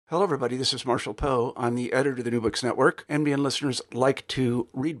Hello, everybody. This is Marshall Poe. I'm the editor of the New Books Network. NBN listeners like to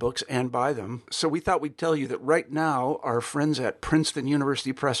read books and buy them. So we thought we'd tell you that right now, our friends at Princeton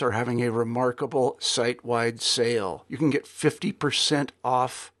University Press are having a remarkable site-wide sale. You can get 50%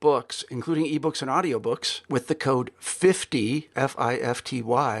 off books, including ebooks and audiobooks, with the code 50,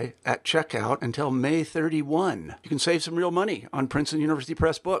 F-I-F-T-Y, at checkout until May 31. You can save some real money on Princeton University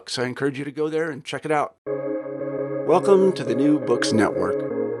Press books. I encourage you to go there and check it out. Welcome to the New Books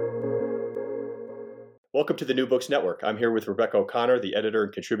Network. Welcome to the New Books Network. I'm here with Rebecca O'Connor, the editor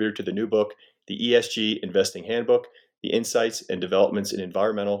and contributor to the new book, The ESG Investing Handbook, The Insights and Developments in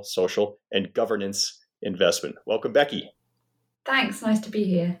Environmental, Social, and Governance Investment. Welcome, Becky. Thanks. Nice to be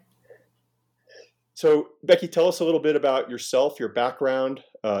here. So, Becky, tell us a little bit about yourself, your background,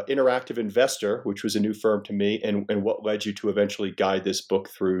 Interactive Investor, which was a new firm to me, and what led you to eventually guide this book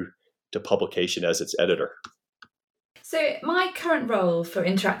through to publication as its editor. So my current role for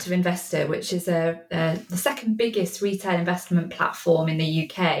Interactive Investor, which is the second biggest retail investment platform in the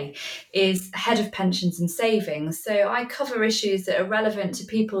UK, is head of pensions and savings. So I cover issues that are relevant to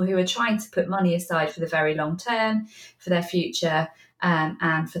people who are trying to put money aside for the very long term, for their future,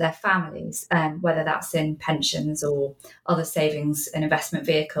 and for their families, whether that's in pensions or other savings and investment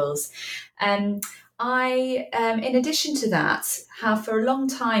vehicles. I, in addition to that, have for a long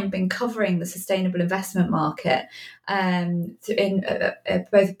time been covering the sustainable investment market in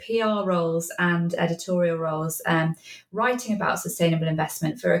both PR roles and editorial roles, writing about sustainable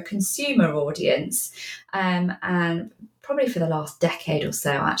investment for a consumer audience, and probably for the last decade or so,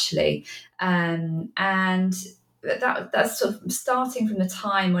 actually. And that's sort of starting from the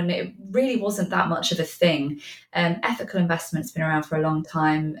time when it really wasn't that much of a thing. Ethical investment's been around for a long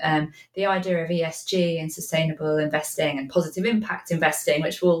time. The idea of ESG and sustainable investing and positive impact investing,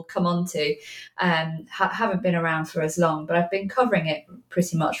 which we'll come on to, haven't been around for as long, but I've been covering it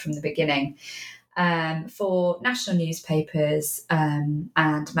pretty much from the beginning for national newspapers and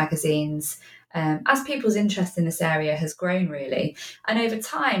magazines. As people's interest in this area has grown, really. And over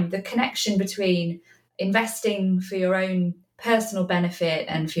time, the connection between investing for your own personal benefit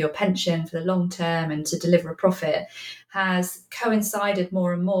and for your pension for the long term and to deliver a profit has coincided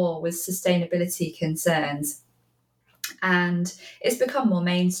more and more with sustainability concerns. And it's become more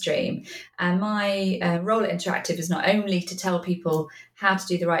mainstream. And my role at Interactive is not only to tell people how to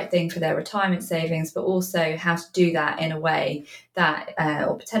do the right thing for their retirement savings, but also how to do that in a way that,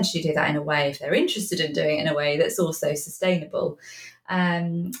 or potentially do that in a way, if they're interested in doing it in a way that's also sustainable.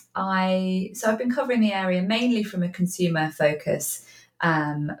 I've been covering the area mainly from a consumer focus,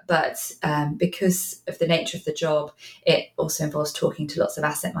 but because of the nature of the job, it also involves talking to lots of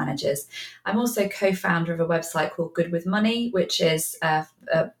asset managers. I'm also co-founder of a website called Good With Money, which is a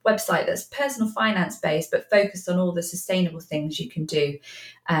website that's personal finance based, but focused on all the sustainable things you can do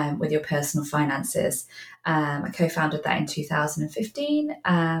with your personal finances. I co-founded that in 2015,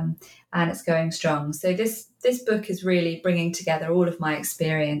 and it's going strong. So this book is really bringing together all of my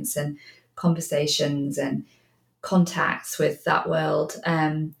experience and conversations and contacts with that world,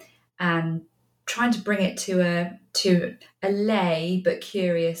 and trying to bring it to a lay but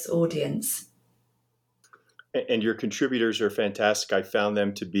curious audience. And your contributors are fantastic. I found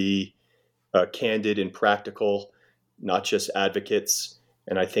them to be candid and practical, not just advocates.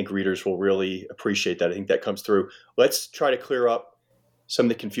 And I think readers will really appreciate that. I think that comes through. Let's try to clear up some of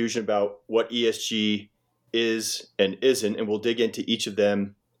the confusion about what ESG is and isn't, and we'll dig into each of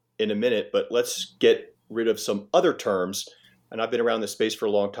them in a minute. But let's get rid of some other terms. And I've been around this space for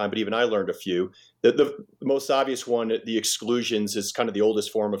a long time, but even I learned a few. The most obvious one, the exclusions, is kind of the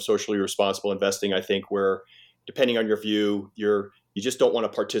oldest form of socially responsible investing, I think, where depending on your view, you just don't want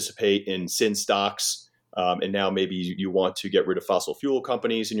to participate in sin stocks. And now maybe you want to get rid of fossil fuel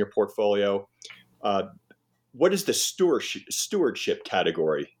companies in your portfolio. What is the stewardship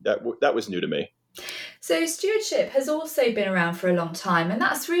category? That was new to me. So stewardship has also been around for a long time, and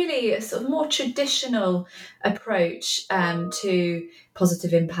that's really a sort of more traditional approach to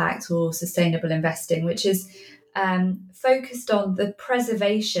positive impact or sustainable investing, which is focused on the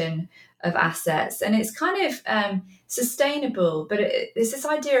preservation of assets. And it's kind of sustainable, but it's this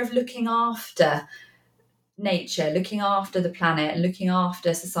idea of looking after nature, looking after the planet, and looking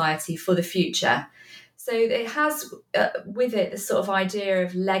after society for the future. So it has with it this sort of idea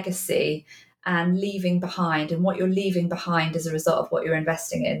of legacy and leaving behind, and what you're leaving behind as a result of what you're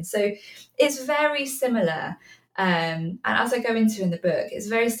investing in. So it's very similar And as I go into in the book, it's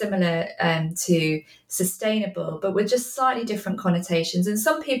very similar to sustainable, but with just slightly different connotations. And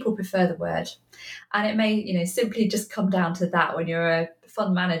some people prefer the word. And it may, simply just come down to that when you're a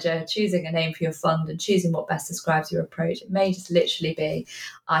fund manager choosing a name for your fund and choosing what best describes your approach. It may just literally be,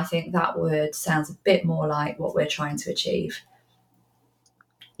 I think that word sounds a bit more like what we're trying to achieve.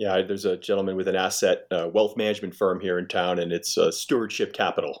 Yeah, there's a gentleman with an asset wealth management firm here in town, and it's Stewardship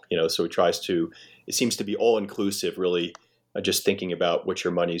Capital. So it seems to be all inclusive, really, just thinking about what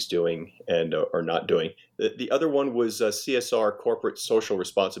your money's doing and or not doing. The other one was CSR, corporate social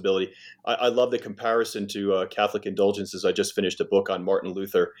responsibility. I love the comparison to Catholic indulgences. I just finished a book on Martin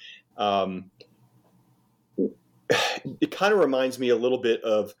Luther. It kind of reminds me a little bit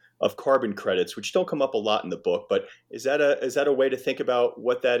of carbon credits, which don't come up a lot in the book. But is that a way to think about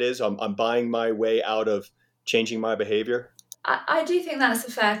what that is? I'm buying my way out of changing my behavior. I do think that's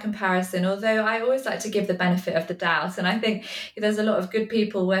a fair comparison, although I always like to give the benefit of the doubt. And I think there's a lot of good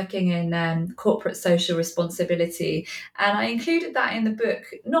people working in corporate social responsibility. And I included that in the book,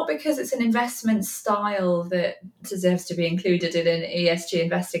 not because it's an investment style that deserves to be included in an ESG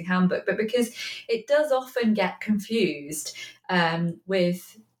investing handbook, but because it does often get confused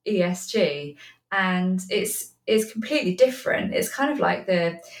with ESG. And it's completely different. It's kind of like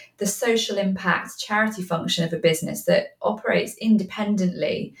the social impact charity function of a business that operates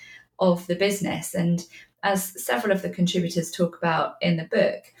independently of the business. And as several of the contributors talk about in the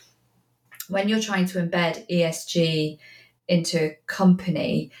book, when you're trying to embed ESG into a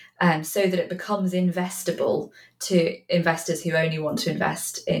company so that it becomes investable to investors who only want to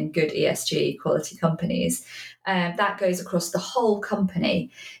invest in good ESG quality companies, that goes across the whole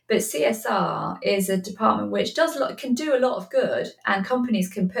company. But CSR is a department which can do a lot of good, and companies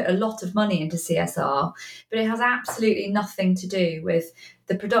can put a lot of money into CSR, but it has absolutely nothing to do with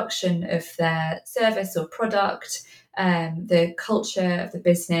the production of their service or product, the culture of the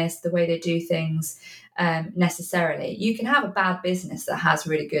business, the way they do things necessarily. You can have a bad business that has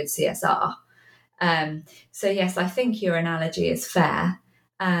really good CSR. So yes, I think your analogy is fair.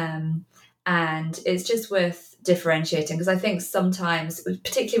 And it's just worth differentiating, because I think sometimes,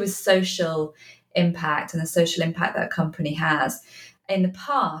 particularly with social impact and the social impact that a company has, in the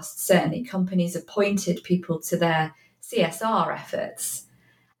past, certainly companies appointed people to their CSR efforts.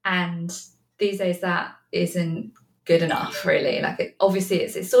 And these days that isn't good enough, really. Obviously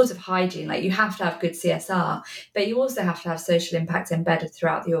it's sort of hygiene. Like, you have to have good CSR, but you also have to have social impact embedded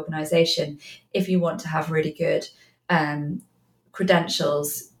throughout the organization if you want to have really good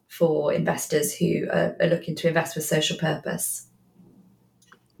credentials for investors who are looking to invest with social purpose.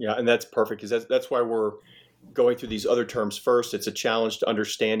 Yeah, and that's perfect, because that's why we're going through these other terms first. It's a challenge to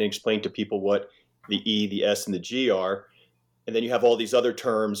understand and explain to people what the E, the S, and the G are. And then you have all these other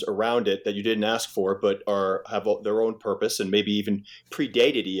terms around it that you didn't ask for, but have their own purpose and maybe even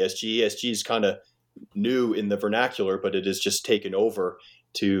predated ESG. ESG is kind of new in the vernacular, but it has just taken over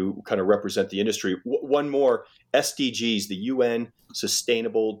to kind of represent the industry. One more, SDGs, the UN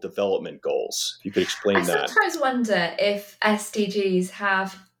Sustainable Development Goals. If you could explain that. I sometimes wonder if SDGs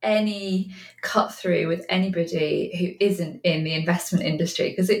have any cut through with anybody who isn't in the investment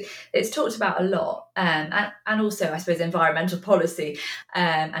industry, because it's talked about a lot, and also I suppose environmental policy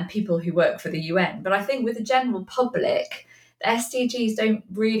and people who work for the UN. But I think with the general public, the SDGs don't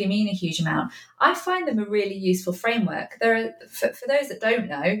really mean a huge amount. I find them a really useful framework. There are, for those that don't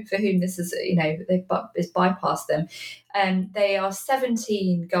know, for whom this is, they've bypassed them, they are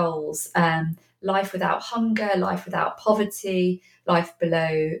 17 goals: life without hunger, life without poverty, life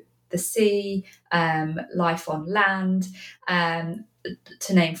below the sea, life on land,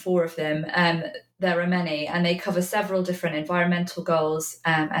 to name 4 of them. There are many, and they cover several different environmental goals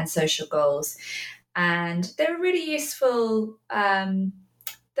and social goals. And they're a really useful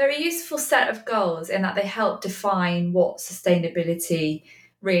they're a useful set of goals in that they help define what sustainability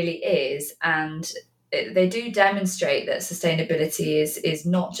really is, and they do demonstrate that sustainability is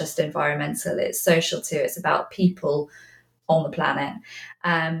not just environmental, it's social too. It's about people on the planet.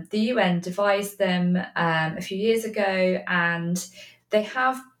 The UN devised them a few years ago, and they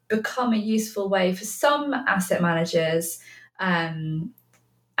have become a useful way for some asset managers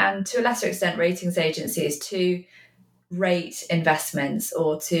and to a lesser extent ratings agencies to rate investments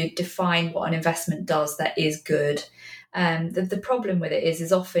or to define what an investment does that is good. The problem with it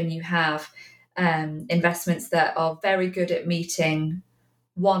is often you have investments that are very good at meeting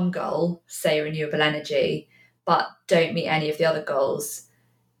one goal, say renewable energy, but don't meet any of the other goals.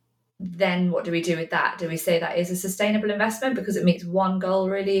 Then what do we do with that? Do we say that is a sustainable investment because it meets one goal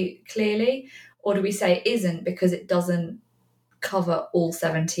really clearly? Or do we say it isn't because it doesn't cover all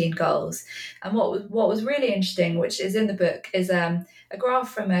 17 goals. And what was really interesting, which is in the book, is a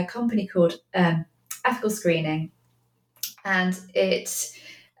graph from a company called Ethical Screening. And it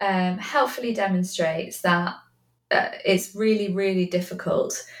helpfully demonstrates that it's really, really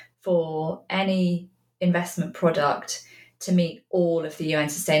difficult for any investment product to meet all of the UN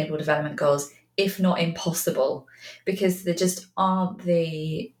Sustainable Development Goals, if not impossible, because there just aren't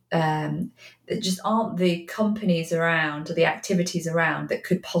the companies around or the activities around that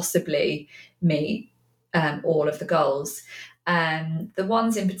could possibly meet all of the goals. The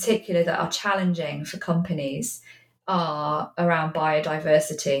ones in particular that are challenging for companies are around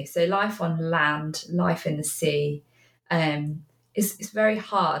biodiversity. So life on land, life in the sea. It's very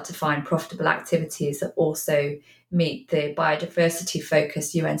hard to find profitable activities that also meet the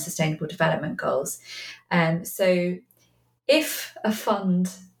biodiversity-focused UN Sustainable Development Goals. So if a fund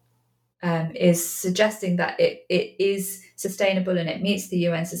is suggesting that it is sustainable and it meets the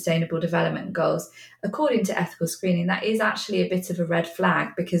UN Sustainable Development Goals, according to Ethical Screening, that is actually a bit of a red flag,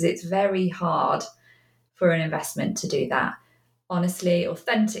 because it's very hard for an investment to do that. Honestly,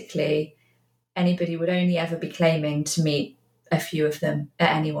 authentically, anybody would only ever be claiming to meet a few of them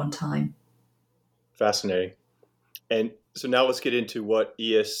at any one time. Fascinating. And so now let's get into what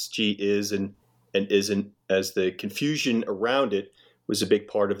ESG is and isn't, as the confusion around it was a big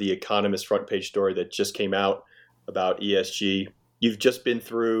part of the Economist front page story that just came out about ESG. You've just been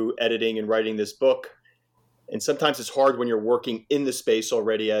through editing and writing this book. And sometimes it's hard when you're working in the space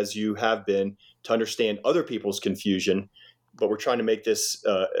already, as you have been, to understand other people's confusion. But we're trying to make this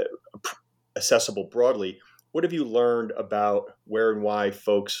accessible broadly. What have you learned about where and why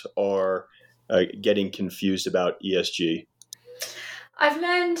folks are getting confused about ESG? I've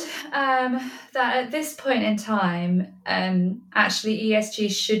learned that at this point in time, actually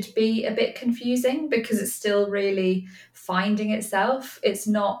ESG should be a bit confusing, because it's still really finding itself. It's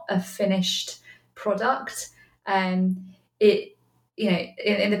not a finished product. It,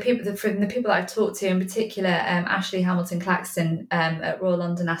 in the people that I've talked to, in particular, Ashley Hamilton-Claxton at Royal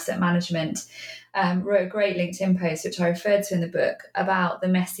London Asset Management wrote a great LinkedIn post, which I referred to in the book, about the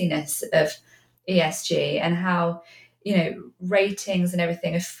messiness of ESG and how, ratings and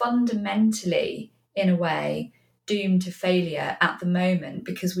everything are fundamentally, in a way, doomed to failure at the moment,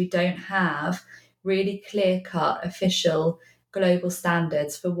 because we don't have really clear-cut official global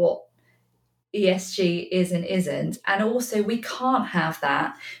standards for what ESG is and isn't. And also we can't have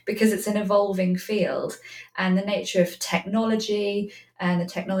that because it's an evolving field, and the nature of technology and the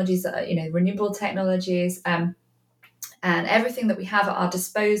technologies that are, renewable technologies, and everything that we have at our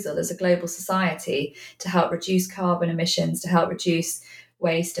disposal as a global society to help reduce carbon emissions, to help reduce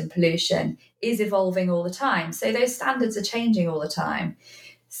waste and pollution, is evolving all the time. So those standards are changing all the time.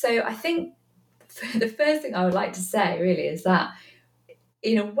 So I think the first thing I would like to say really is that,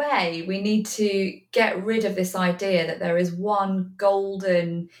 in a way, we need to get rid of this idea that there is one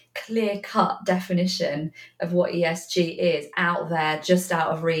golden, clear-cut definition of what ESG is out there, just out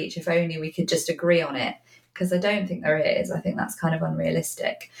of reach, if only we could just agree on it. Because I don't think there is. I think that's kind of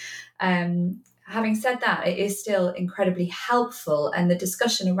unrealistic. Having said that, it is still incredibly helpful, and the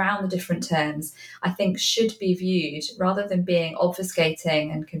discussion around the different terms, I think, should be viewed, rather than being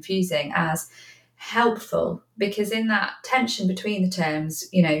obfuscating and confusing, as helpful, because in that tension between the terms,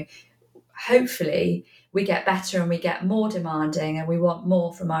 hopefully we get better and we get more demanding and we want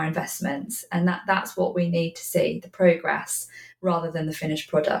more from our investments, and that's what we need to see, the progress rather than the finished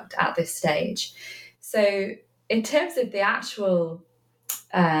product at this stage. So in terms of the actual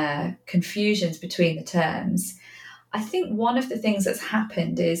confusions between the terms, I think one of the things that's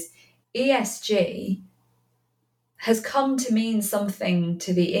happened is ESG has come to mean something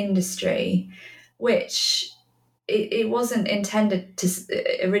to the industry which it wasn't intended to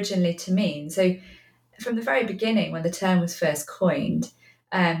originally to mean. So from the very beginning, when the term was first coined,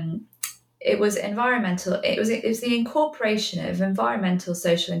 it was environmental. It was the incorporation of environmental,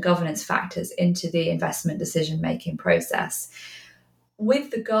 social, and governance factors into the investment decision-making process,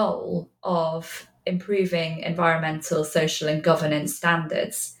 with the goal of improving environmental, social, and governance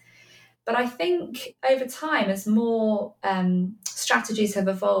standards. But I think over time, as more strategies have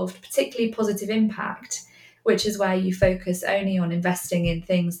evolved, particularly positive impact, which is where you focus only on investing in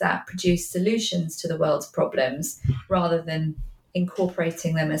things that produce solutions to the world's problems rather than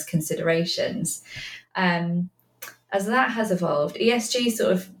incorporating them as considerations. As that has evolved, ESG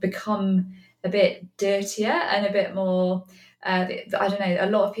sort of become a bit dirtier and a bit more, I don't know, a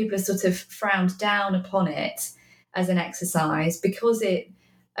lot of people have sort of frowned down upon it as an exercise, because it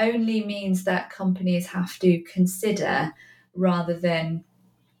only means that companies have to consider rather than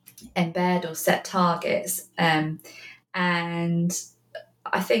embed or set targets. And And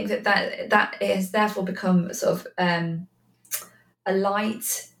I think that it has therefore become sort of a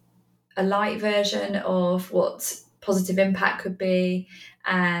light version of what positive impact could be,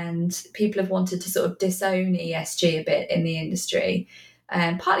 and people have wanted to sort of disown ESG a bit in the industry,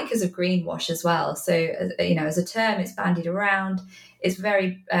 and partly because of greenwash as well. So as a term, it's bandied around. It's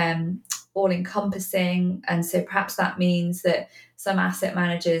very all-encompassing, and so perhaps that means that some asset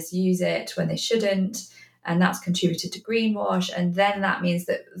managers use it when they shouldn't, and that's contributed to greenwash. And then that means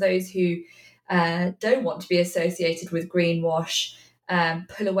that those who don't want to be associated with greenwash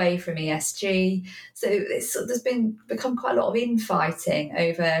pull away from ESG. So there's become quite a lot of infighting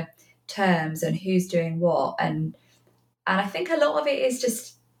over terms and who's doing what, and I think a lot of it is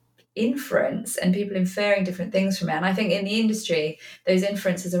just inference and people inferring different things from it. And I think in the industry, those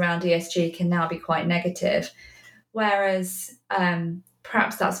inferences around ESG can now be quite negative, whereas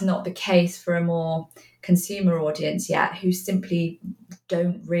perhaps that's not the case for a more consumer audience yet, who simply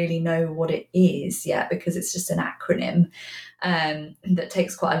don't really know what it is yet, because it's just an acronym that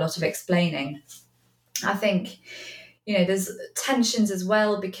takes quite a lot of explaining. I think, there's tensions as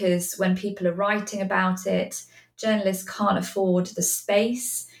well, because when people are writing about it, journalists can't afford the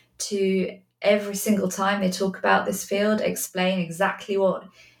space to, every single time they talk about this field, explain exactly what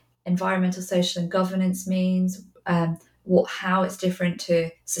environmental, social and governance means, how it's different to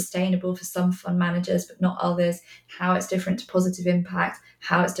sustainable for some fund managers but not others, how it's different to positive impact,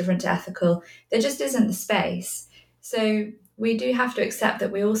 how it's different to ethical. There just isn't the space. So we do have to accept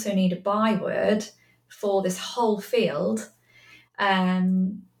that we also need a byword for this whole field.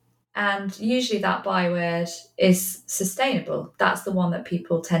 And usually that byword is sustainable. That's the one that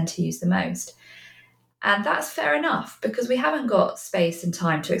people tend to use the most. And that's fair enough, because we haven't got space and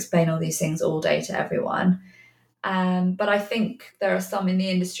time to explain all these things all day to everyone. But I think there are some in the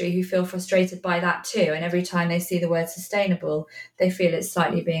industry who feel frustrated by that too. And every time they see the word sustainable, they feel it's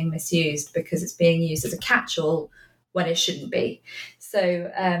slightly being misused because it's being used as a catch-all when it shouldn't be.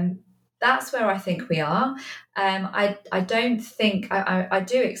 So that's where I think we are. I don't think, I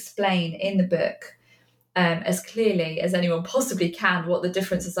do explain in the book as clearly as anyone possibly can what the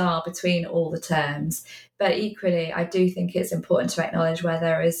differences are between all the terms. But equally, I do think it's important to acknowledge where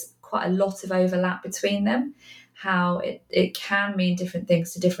there is quite a lot of overlap between them, how it can mean different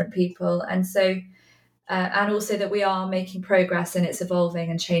things to different people. And so, and also that we are making progress and it's evolving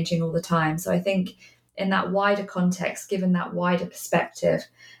and changing all the time. So I think in that wider context, given that wider perspective,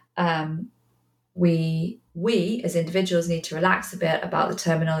 we as individuals need to relax a bit about the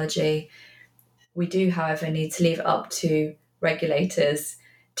terminology. We do, however, need to leave it up to regulators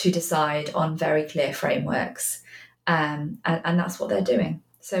to decide on very clear frameworks. And that's what they're doing.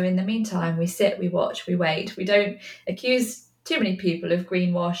 So in the meantime, we sit, we watch, we wait. We don't accuse too many people of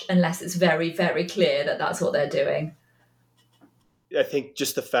greenwash unless it's very, very clear that that's what they're doing. I think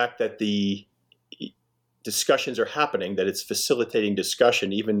just the fact that the discussions are happening, that it's facilitating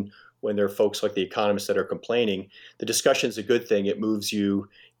discussion, even when there are folks like the economists that are complaining, the discussion is a good thing. It moves you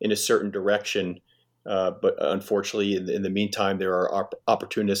in a certain direction. But unfortunately, in the meantime, there are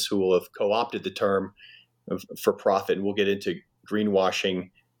opportunists who will have co-opted the term for profit. And we'll get into greenwashing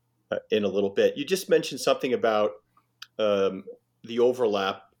in a little bit. You just mentioned something about the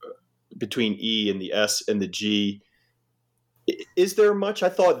overlap between E and the S and the G. Is there much? I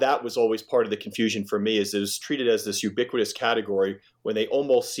thought that was always part of the confusion for me, is it was treated as this ubiquitous category when they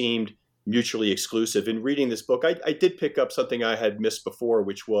almost seemed mutually exclusive. In reading this book, I did pick up something I had missed before,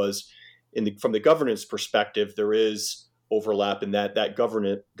 which was from the governance perspective, there is overlap in that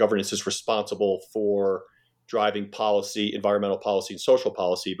governance is responsible for driving policy, environmental policy, and social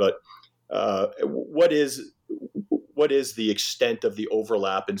policy. But what is the extent of the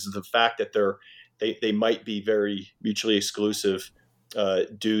overlap, and the fact that they might be very mutually exclusive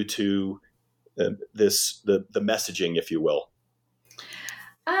due to the messaging, if you will?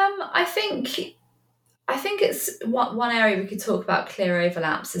 I think it's one area we could talk about clear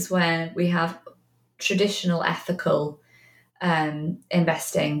overlaps is when we have traditional ethical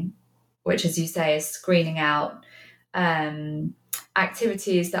investing, which, as you say, is screening out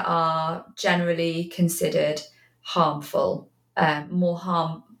activities that are generally considered harmful, do more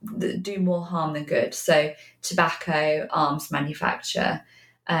harm than good. So tobacco, arms manufacture,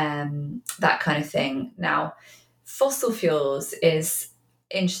 that kind of thing. Now, fossil fuels is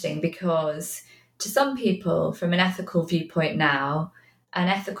interesting because to some people, from an ethical viewpoint now, an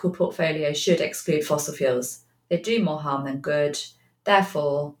ethical portfolio should exclude fossil fuels. They do more harm than good.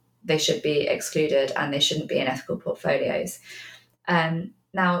 Therefore, they should be excluded and they shouldn't be in ethical portfolios.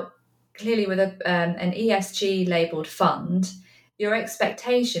 Now, clearly with an ESG labelled fund, your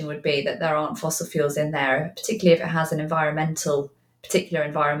expectation would be that there aren't fossil fuels in there, particularly if it has an particular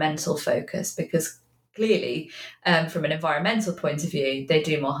environmental focus, because clearly, from an environmental point of view, they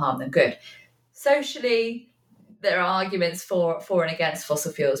do more harm than good. Socially, there are arguments for and against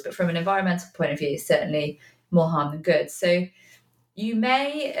fossil fuels, but from an environmental point of view, certainly more harm than good. So you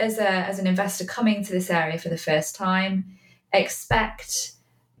may, as an investor coming to this area for the first time, expect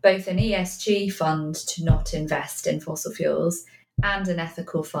both an ESG fund to not invest in fossil fuels and an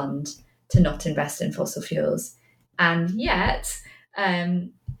ethical fund to not invest in fossil fuels. And yet,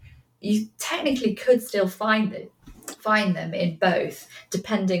 you technically could still find them in both,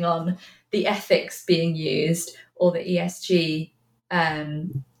 depending on the ethics being used or the ESG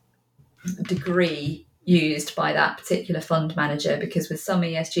degree used by that particular fund manager. Because with some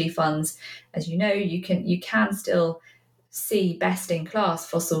ESG funds, as you know, you can still see best-in-class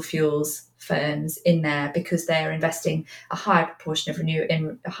fossil fuels firms in there because they are investing a higher proportion of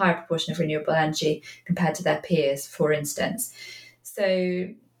renewable energy compared to their peers, for instance. So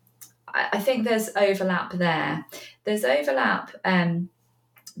I think there's overlap there. There's overlap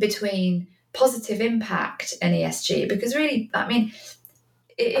between positive impact and ESG, because really, I mean,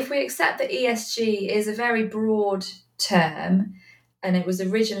 if we accept that ESG is a very broad term, and it was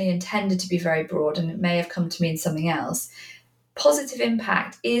originally intended to be very broad, and it may have come to mean something else, positive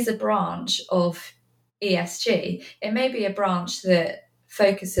impact is a branch of ESG. It may be a branch that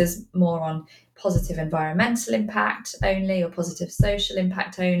focuses more on positive environmental impact only or positive social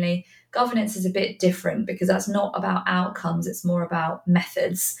impact only. Governance is a bit different because that's not about outcomes, it's more about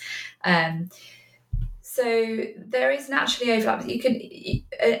methods. So there is naturally overlap.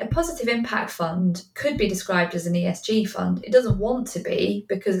 A positive impact fund could be described as an ESG fund. It doesn't want to be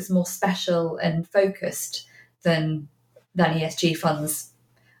because it's more special and focused than ESG funds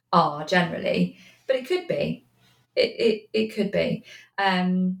are generally, but it could be. It could be.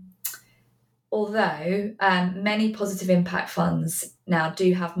 Although many positive impact funds now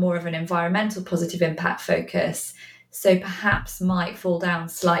do have more of an environmental positive impact focus, so perhaps might fall down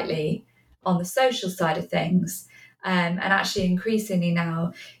slightly on the social side of things. And actually increasingly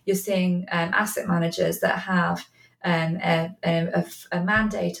now you're seeing asset managers that have a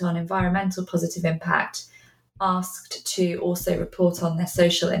mandate on environmental positive impact asked to also report on their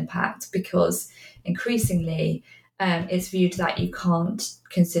social impact, because increasingly it's viewed that you can't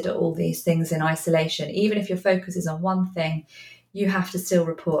consider all these things in isolation. Even if your focus is on one thing, you have to still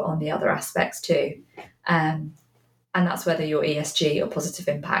report on the other aspects too. And that's whether you're ESG or positive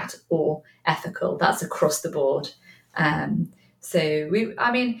impact or ethical. That's across the board. So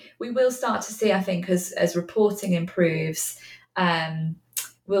we will start to see, I think, as reporting improves,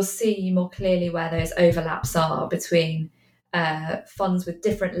 we'll see more clearly where those overlaps are between funds with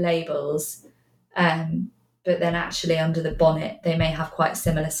different labels, but then actually under the bonnet, they may have quite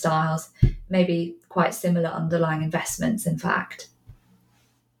similar styles, maybe quite similar underlying investments, in fact.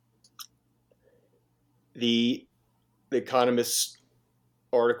 The Economist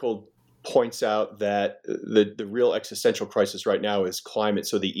article points out that the real existential crisis right now is climate.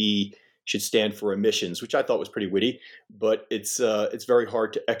 So the E should stand for emissions, which I thought was pretty witty, but it's very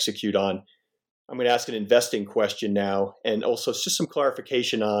hard to execute on. I'm going to ask an investing question now, and also just some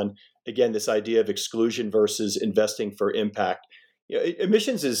clarification on, again, this idea of exclusion versus investing for impact.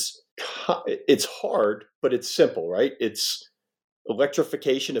 Emissions it's hard, but it's simple, right? It's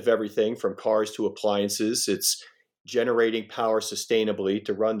electrification of everything from cars to appliances. It's generating power sustainably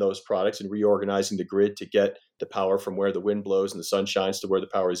to run those products and reorganizing the grid to get the power from where the wind blows and the sun shines to where the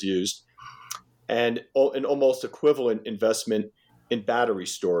power is used. And an almost equivalent investment in battery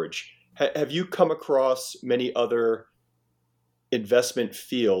storage. Have you come across many other investment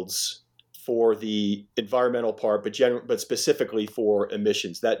fields for the environmental part, but specifically for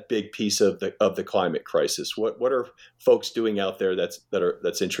emissions, that big piece of the climate crisis? What are folks doing out there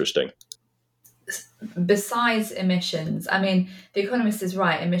that's interesting? Besides emissions, I mean, The Economist is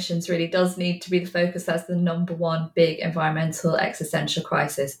right. Emissions really does need to be the focus. That's the number one big environmental existential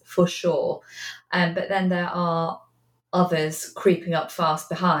crisis, for sure. But then there are others creeping up fast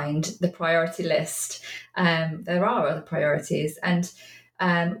behind the priority list. There are other priorities. And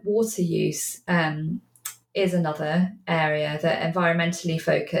water use is another area that environmentally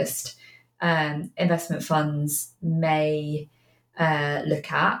focused investment funds may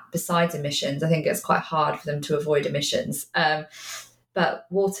look at besides emissions. I think it's quite hard for them to avoid emissions. But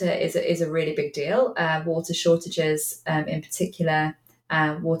water is a really big deal. Water shortages in particular,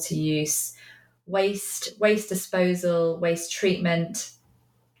 water use, waste disposal, waste treatment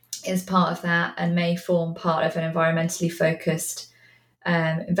is part of that and may form part of an environmentally focused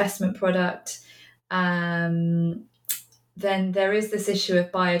investment product. then there is this issue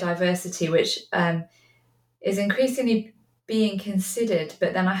of biodiversity, which is increasingly being considered,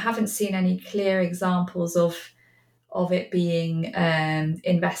 but then I haven't seen any clear examples of it being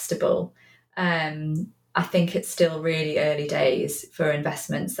investable. I think it's still really early days for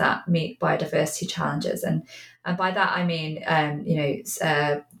investments that meet biodiversity challenges, and by that I mean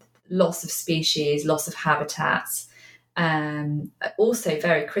loss of species, loss of habitats. Also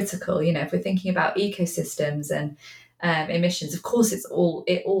very critical. If we're thinking about ecosystems and emissions, of course, it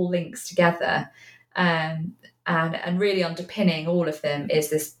all links together. And really underpinning all of them is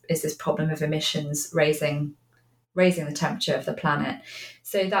this problem of emissions raising the temperature of the planet.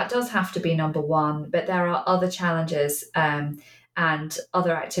 So that does have to be number one, but there are other challenges and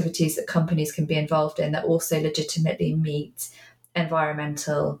other activities that companies can be involved in that also legitimately meet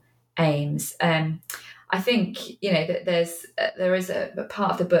environmental aims. I think that there is a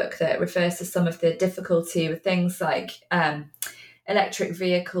part of the book that refers to some of the difficulty with things like electric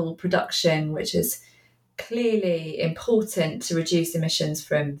vehicle production, which is clearly important to reduce emissions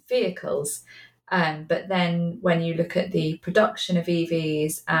from vehicles. But then when you look at the production of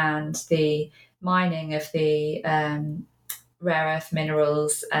EVs and the mining of the rare earth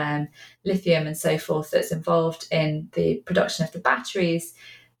minerals, lithium and so forth that's involved in the production of the batteries,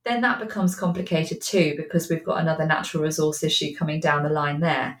 then that becomes complicated too, because we've got another natural resource issue coming down the line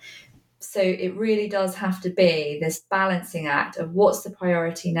there. So it really does have to be this balancing act of what's the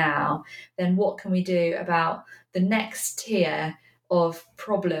priority now, then what can we do about the next tier of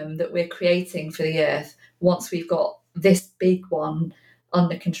problem that we're creating for the Earth once we've got this big one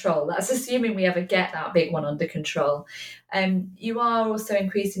under control. That's assuming we ever get that big one under control. You are also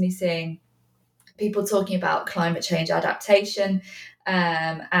increasingly seeing people talking about climate change adaptation,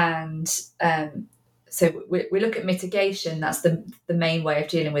 so we look at mitigation. That's the main way of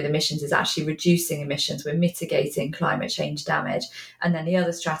dealing with emissions, is actually reducing emissions. We're mitigating climate change damage. And then the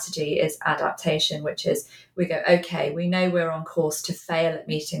other strategy is adaptation, which is we go, okay, we know we're on course to fail at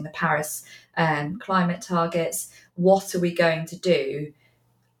meeting the Paris climate targets. What are we going to do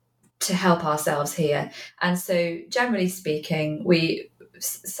to help ourselves here? And so generally speaking,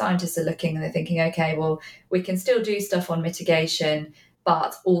 scientists are looking and they're thinking, okay, well, we can still do stuff on mitigation,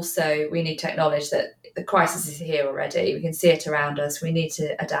 but also we need to acknowledge that the crisis is here already. We can see it around us. We need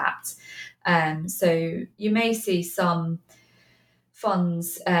to adapt. So you may see some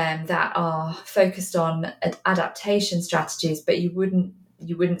funds that are focused on adaptation strategies, but you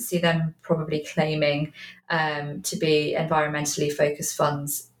wouldn't see them probably claiming to be environmentally focused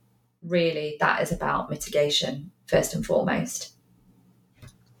funds. Really, that is about mitigation first and foremost.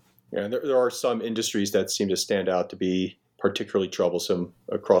 Yeah, there are some industries that seem to stand out to be particularly troublesome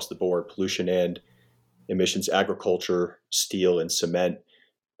across the board: pollution and emissions, agriculture, steel, and cement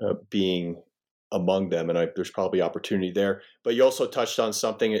being among them. And there's probably opportunity there. But you also touched on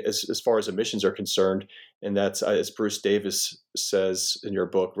something as far as emissions are concerned, and that's, as Bruce Davis says in your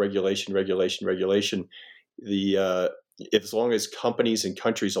book, regulation. As long as companies and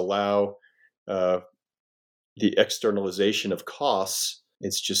countries allow the externalization of costs,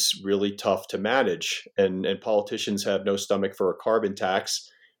 it's just really tough to manage. And politicians have no stomach for a carbon tax.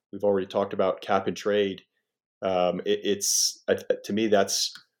 We've already talked about cap and trade. To me,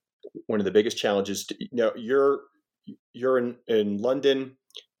 that's one of the biggest challenges. You're in London.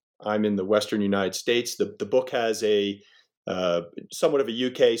 I'm in the Western United States. The book has a somewhat of a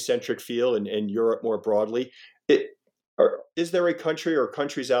UK-centric feel, and Europe more broadly. Is there a country or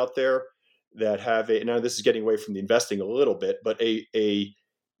countries out there that have now this is getting away from the investing a little bit, but a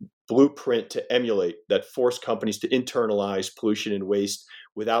blueprint to emulate that force companies to internalize pollution and waste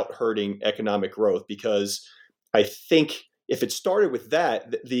without hurting economic growth? Because I think if it started with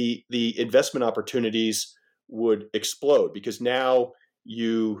that, the investment opportunities would explode, because now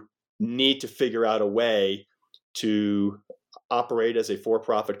you need to figure out a way to operate as a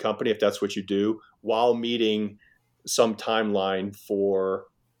for-profit company, if that's what you do, while meeting some timeline for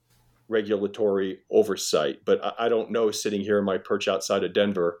regulatory oversight. But I don't know, sitting here in my perch outside of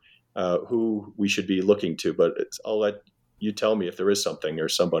Denver, who we should be looking to. But I'll let you tell me if there is something or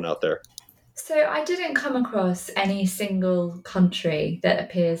someone out there. So I didn't come across any single country that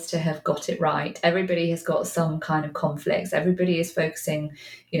appears to have got it right. Everybody has got some kind of conflicts. Everybody is focusing,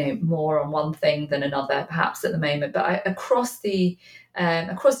 more on one thing than another, perhaps at the moment. But across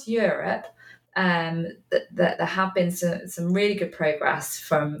Europe, that there have been some really good progress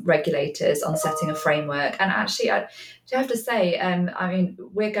from regulators on setting a framework. And actually, I have to say,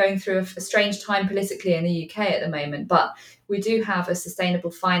 we're going through a strange time politically in the UK at the moment, but we do have a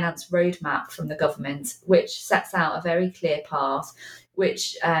sustainable finance roadmap from the government, which sets out a very clear path,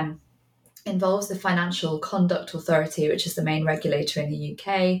 which involves the Financial Conduct Authority, which is the main regulator in the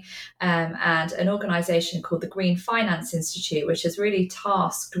UK, and an organisation called the Green Finance Institute, which is really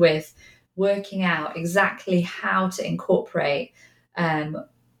tasked with working out exactly how to incorporate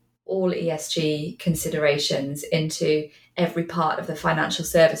all ESG considerations into every part of the financial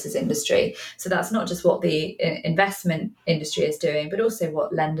services industry. So that's not just what the investment industry is doing, but also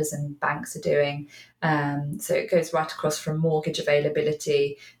what lenders and banks are doing. So it goes right across from mortgage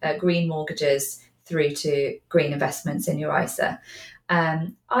availability, green mortgages, through to green investments in your ISA.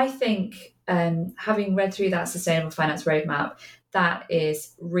 I think having read through that Sustainable Finance Roadmap, that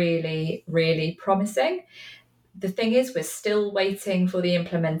is really, really promising. The thing is, we're still waiting for the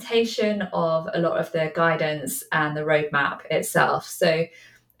implementation of a lot of the guidance and the roadmap itself. So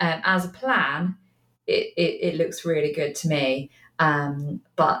as a plan, it looks really good to me.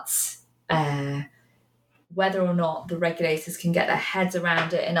 But whether or not the regulators can get their heads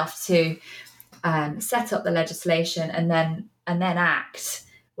around it enough to set up the legislation and then act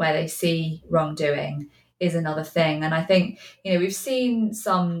where they see wrongdoing is another thing. And I think, we've seen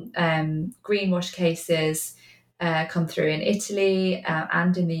some greenwash cases come through in Italy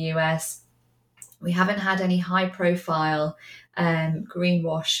and in the US. We haven't had any high profile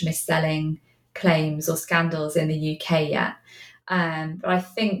greenwash mis-selling claims or scandals in the UK yet. But I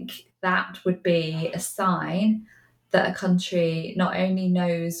think that would be a sign that a country not only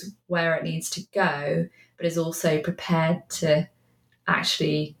knows where it needs to go, but is also prepared to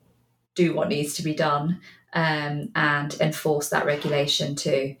actually do what needs to be done and enforce that regulation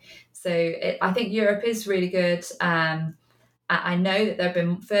too. So I think Europe is really good. I know that there have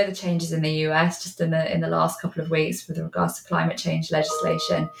been further changes in the US just in the last couple of weeks with regards to climate change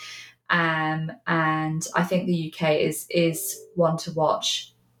legislation. And I think the UK is one to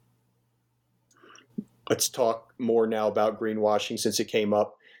watch. Let's talk more now about greenwashing since it came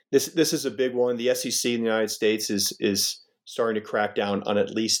up. This is a big one. The SEC in the United States is starting to crack down on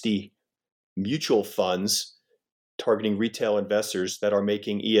at least the mutual funds targeting retail investors that are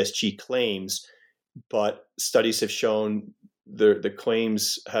making ESG claims, but studies have shown the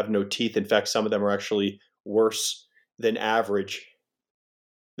claims have no teeth. In fact, some of them are actually worse than average.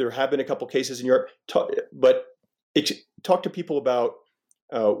 There have been a couple cases in Europe, but talk to people about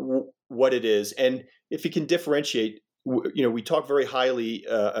what it is, and if you can differentiate. We talk very highly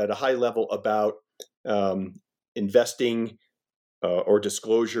at a high level about investing or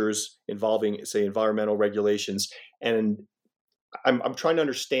disclosures involving, say, environmental regulations, and I'm trying to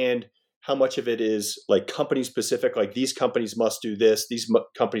understand how much of it is like company specific, like these companies must do this, these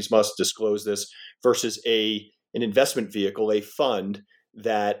companies must disclose this, versus an investment vehicle, a fund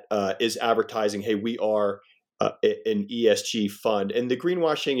that is advertising, hey, we are an ESG fund. And the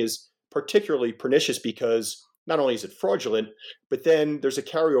greenwashing is particularly pernicious because not only is it fraudulent, but then there's a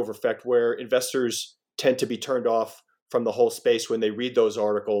carryover effect where investors tend to be turned off from the whole space when they read those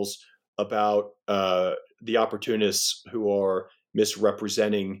articles about the opportunists who are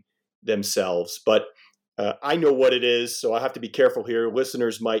misrepresenting themselves. But I know what it is, so I have to be careful here.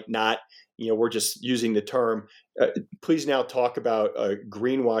 Listeners might not. We're just using the term. Please now talk about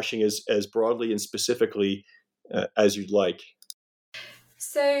greenwashing as broadly and specifically as you'd like.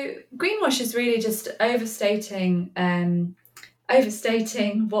 So greenwash is really just overstating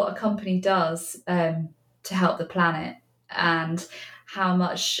what a company does to help the planet and how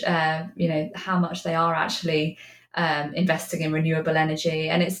much they are actually investing in renewable energy,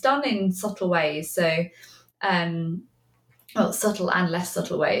 and it's done in subtle ways. So, subtle and less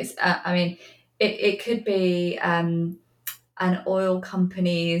subtle ways. It could be an oil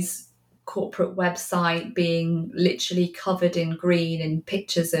company's corporate website being literally covered in green and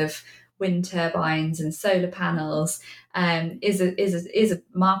pictures of wind turbines and solar panels is a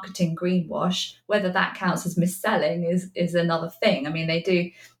marketing greenwash. Whether that counts as mis-selling is another thing.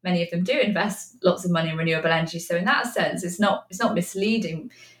 Many of them do invest lots of money in renewable energy, so in that sense it's not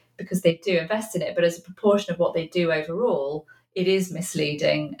misleading because they do invest in it, but as a proportion of what they do overall, it is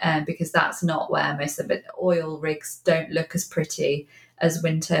misleading because that's not where most of it. Oil rigs don't look as pretty as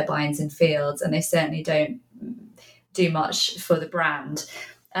wind turbines in fields, and they certainly don't do much for the brand.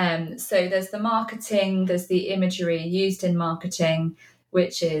 So there's the marketing, there's the imagery used in marketing,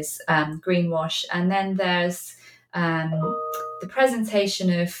 which is greenwash, and then there's the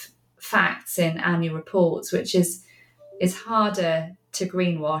presentation of facts in annual reports, which is harder to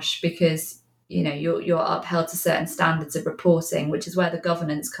greenwash because you're upheld to certain standards of reporting, which is where the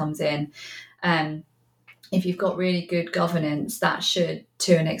governance comes in. If you've got really good governance, that should,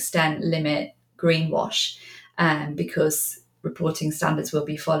 to an extent, limit greenwash, because reporting standards will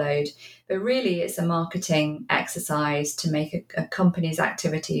be followed. But really, it's a marketing exercise to make a company's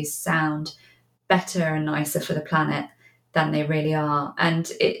activities sound better and nicer for the planet than they really are.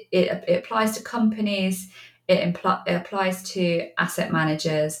 And it applies to companies, it applies to asset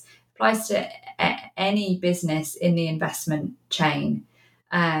managers, it applies to any business in the investment chain.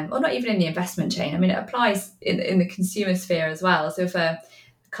 Or not even in the investment chain. I mean, it applies in the consumer sphere as well. So if a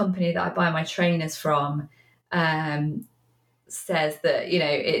company that I buy my trainers from says that, you know,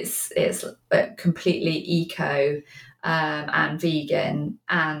 it's completely eco and vegan,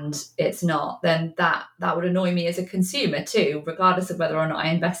 and it's not, then that would annoy me as a consumer too, regardless of whether or not I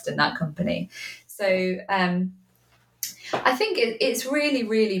invest in that company. So I think it's really,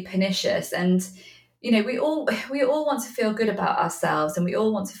 really pernicious. And you know, we all want to feel good about ourselves, and we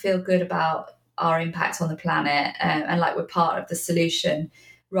all want to feel good about our impact on the planet, and like we're part of the solution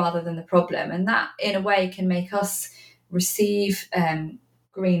rather than the problem. And that, in a way, can make us receive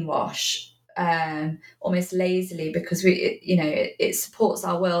greenwash almost lazily, because it supports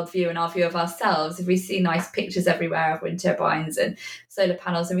our worldview and our view of ourselves. If we see nice pictures everywhere of wind turbines and solar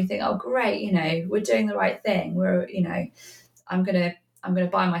panels, and we think, oh, great, you know, we're doing the right thing. I'm going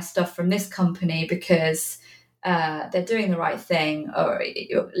to buy my stuff from this company because they're doing the right thing, or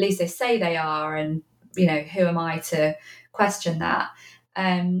at least they say they are. And, you know, who am I to question that?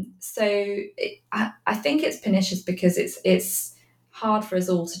 I think it's pernicious because it's hard for us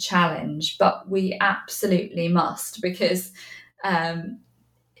all to challenge, but we absolutely must, because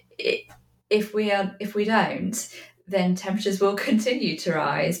if we don't, then temperatures will continue to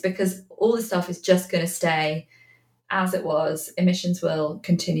rise, because all the stuff is just going to stay as it was. Emissions will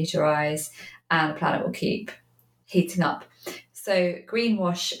continue to rise, and the planet will keep heating up. So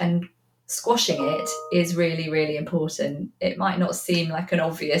greenwash and squashing it is really, really important. It might not seem like an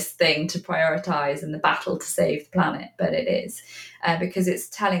obvious thing to prioritise in the battle to save the planet, but it is, because it's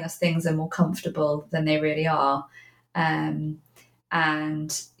telling us things are more comfortable than they really are.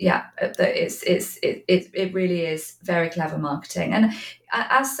 And yeah, it really is very clever marketing. And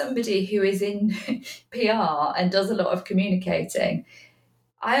as somebody who is in PR and does a lot of communicating,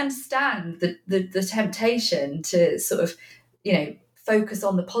 I understand the temptation to sort of, you know, focus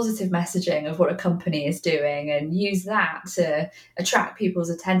on the positive messaging of what a company is doing and use that to attract people's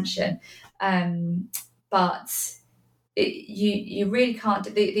attention. But you really can't.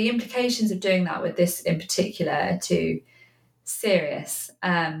 The implications of doing that with this in particular are too serious.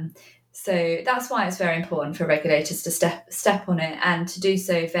 So that's why it's very important for regulators to step on it, and to do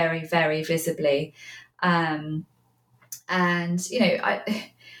so very, very visibly. And you know,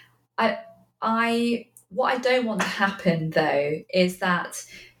 I what I don't want to happen though is that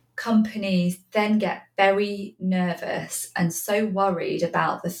companies then get very nervous and so worried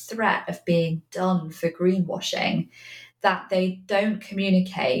about the threat of being done for greenwashing that they don't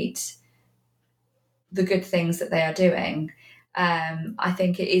communicate the good things that they are doing. I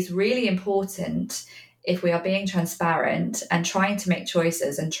think it is really important, if we are being transparent and trying to make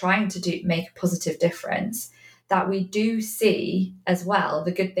choices and trying to make a positive difference, that we do see as well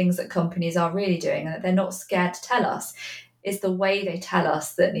the good things that companies are really doing, and that they're not scared to tell us. It's the way they tell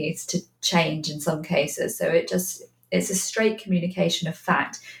us that needs to change in some cases. So it's a straight communication of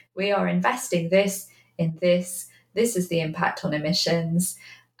fact. We are investing this in this. This is the impact on emissions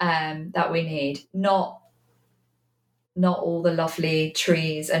that we need, not all the lovely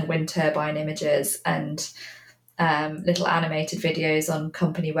trees and wind turbine images and little animated videos on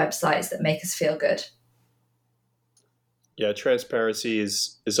company websites that make us feel good. Yeah, transparency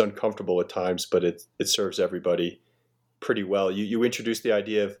is uncomfortable at times, but it serves everybody pretty well. You introduced the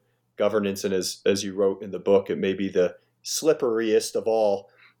idea of governance, and as you wrote in the book, it may be the slipperiest of all.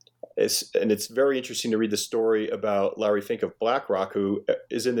 And it's very interesting to read the story about Larry Fink of BlackRock, who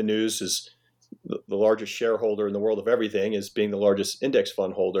is in the news as the largest shareholder in the world of everything, as being the largest index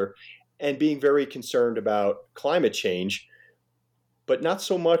fund holder, and being very concerned about climate change, but not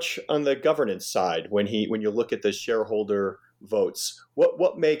so much on the governance side. When you look at the shareholder votes,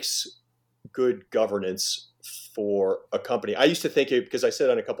 what makes good governance for a company? I used to think because I sit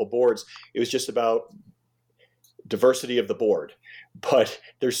on a couple boards, it was just about diversity of the board, but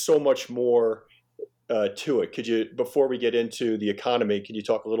there's so much more to it. Could you, before we get into the economy, can you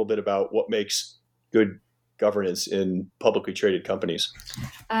talk a little bit about what makes good governance in publicly traded companies?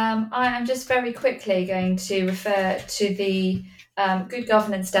 I am just very quickly going to refer to the good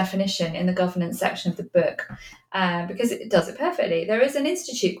governance definition in the governance section of the book, because it does it perfectly. There is an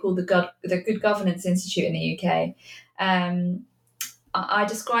institute called the Good Governance Institute in the UK, I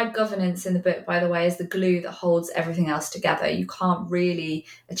describe governance in the book, by the way, as the glue that holds everything else together. You can't really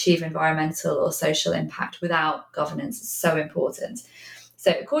achieve environmental or social impact without governance. It's so important.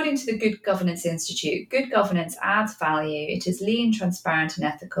 So, according to the Good Governance Institute, good governance adds value. It is lean, transparent, and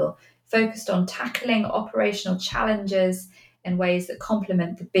ethical, focused on tackling operational challenges in ways that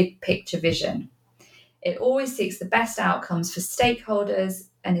complement the big picture vision. It always seeks the best outcomes for stakeholders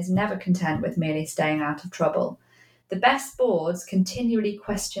and is never content with merely staying out of trouble. The best boards continually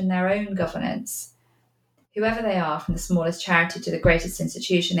question their own governance. Whoever they are, from the smallest charity to the greatest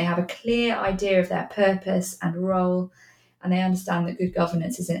institution, they have a clear idea of their purpose and role, and they understand that good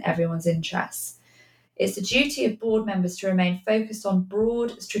governance is in everyone's interests. It's the duty of board members to remain focused on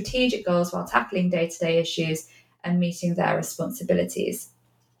broad strategic goals while tackling day-to-day issues and meeting their responsibilities.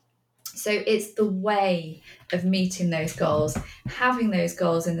 So it's the way of meeting those goals, having those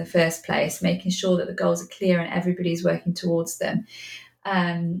goals in the first place, making sure that the goals are clear and everybody's working towards them.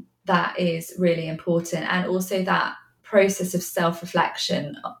 That is really important. And also that process of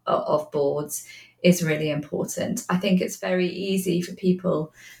self-reflection of boards is really important. I think it's very easy for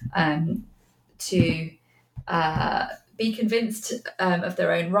people to be convinced of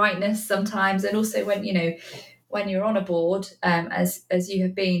their own rightness sometimes. And also when you're on a board, as you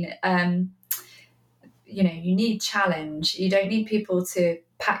have been, you need challenge. You don't need people to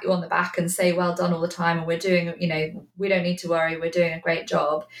pat you on the back and say, well done all the time. And we're doing, we don't need to worry. We're doing a great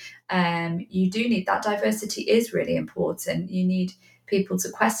job. You do need that. Diversity is really important. You need people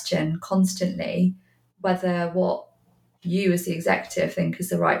to question constantly whether what you as the executive think is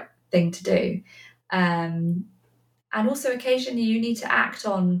the right thing to do. And also occasionally you need to act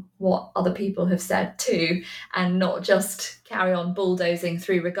on what other people have said too, and not just carry on bulldozing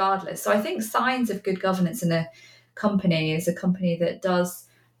through regardless. So I think signs of good governance in a company is a company that does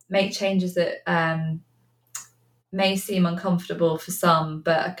make changes that may seem uncomfortable for some,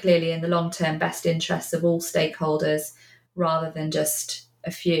 but are clearly in the long-term best interests of all stakeholders rather than just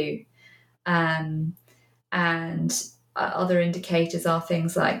a few. And other indicators are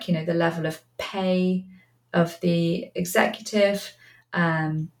things like, the level of pay of the executive.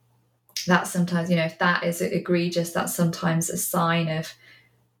 That sometimes, if that is egregious, that's sometimes a sign of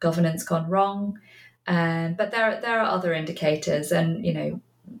governance gone wrong. But there are other indicators, and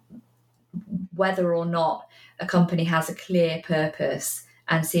whether or not a company has a clear purpose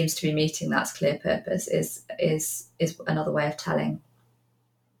and seems to be meeting that clear purpose is another way of telling.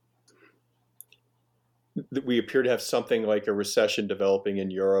 We appear to have something like a recession developing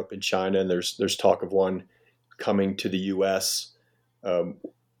in Europe and China, and there's talk of one coming to the U.S.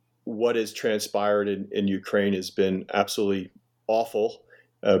 What has transpired in Ukraine has been absolutely awful.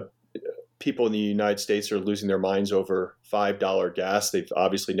 People in the United States are losing their minds over $5 gas. They've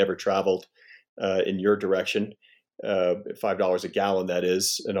obviously never traveled in your direction. $5 a gallon, that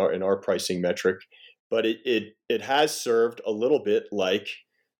is, in our pricing metric. But it has served a little bit like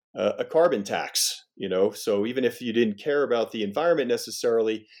a carbon tax, So even if you didn't care about the environment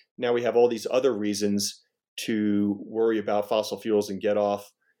necessarily, now we have all these other reasons to worry about fossil fuels and get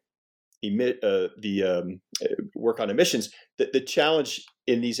off work on emissions. The challenge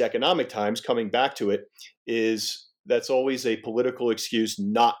in these economic times, coming back to it, is that's always a political excuse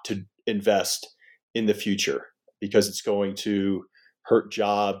not to invest in the future because it's going to hurt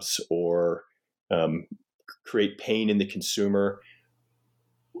jobs or create pain in the consumer.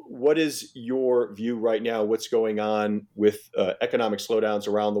 What is your view right now? What's going on with economic slowdowns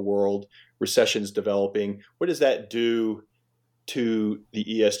around the world, recessions developing? What does that do to the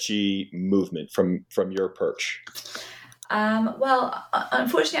ESG movement from your perch? Well,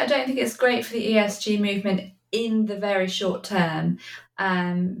 unfortunately, I don't think it's great for the ESG movement in the very short term,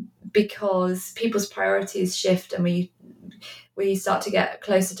 because people's priorities shift and we start to get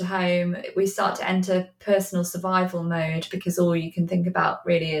closer to home. We start to enter personal survival mode because all you can think about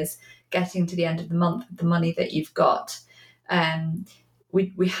really is getting to the end of the month with the money that you've got.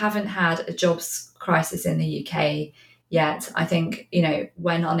 We haven't had a jobs crisis in the UK yet. I think,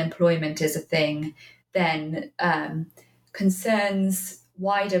 when unemployment is a thing, then broader concerns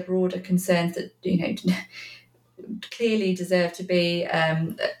that, clearly deserve to be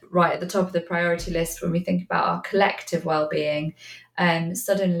right at the top of the priority list when we think about our collective well-being,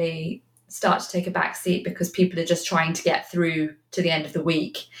 suddenly start to take a back seat because people are just trying to get through to the end of the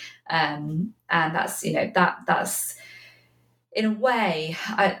week. And that's, that's in a way,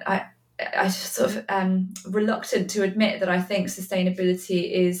 I sort of reluctant to admit that I think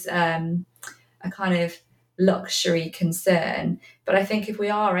sustainability is a kind of luxury concern. But I think if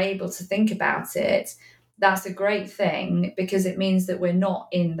we are able to think about it, that's a great thing because it means that we're not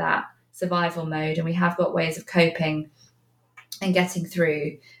in that survival mode and we have got ways of coping and getting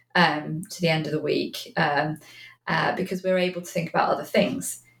through to the end of the week, because we're able to think about other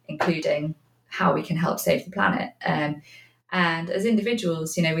things, including how we can help save the planet. And as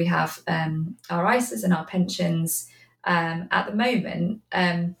individuals, we have our ISAs and our pensions. At the moment,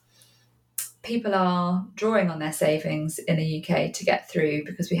 people are drawing on their savings in the UK to get through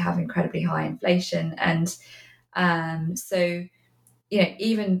because we have incredibly high inflation. And so,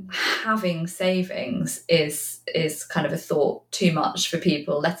 even having savings is kind of a thought too much for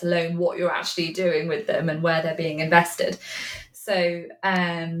people, let alone what you're actually doing with them and where they're being invested. So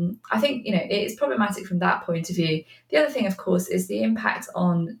I think, it's problematic from that point of view. The other thing, of course, is the impact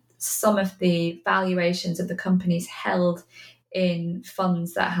on some of the valuations of the companies held in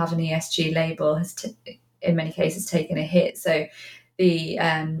funds that have an ESG label has in many cases taken a hit. So the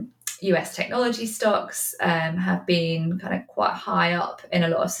US technology stocks have been kind of quite high up in a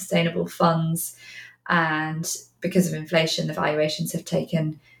lot of sustainable funds, and because of inflation, the valuations have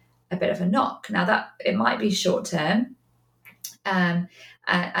taken a bit of a knock. Now that it might be short term, and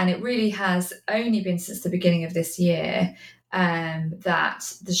it really has only been since the beginning of this year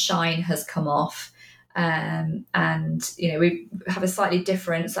that the shine has come off. And we have a slightly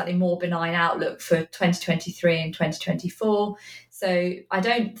different, slightly more benign outlook for 2023 and 2024. So I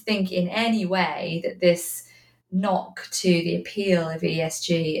don't think in any way that this knock to the appeal of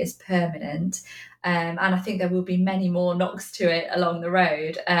ESG is permanent. And I think there will be many more knocks to it along the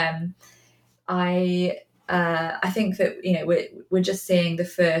road. I think that we're just seeing the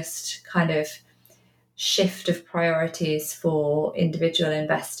first kind of shift of priorities for individual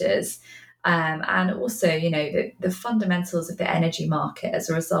investors, and also the fundamentals of the energy market as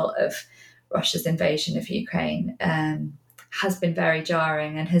a result of Russia's invasion of Ukraine has been very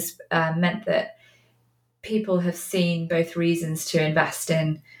jarring and has meant that people have seen both reasons to invest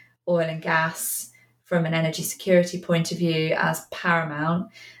in oil and gas from an energy security point of view as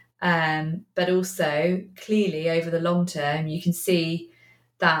paramount. But also clearly over the long term, you can see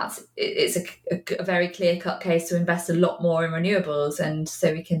that it's a very clear-cut case to invest a lot more in renewables, and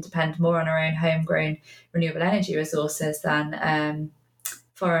so we can depend more on our own homegrown renewable energy resources than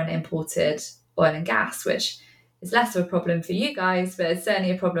foreign imported oil and gas, which is less of a problem for you guys, but it's certainly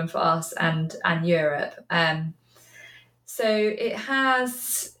a problem for us and Europe. So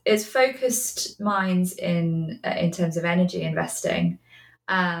it's focused minds in terms of energy investing.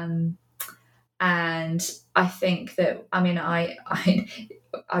 And I think that,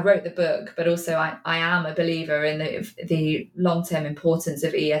 I wrote the book, but also I am a believer in the long-term importance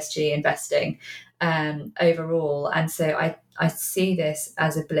of ESG investing overall. And so I see this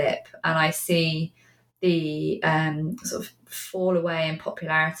as a blip, and I see the sort of fall away in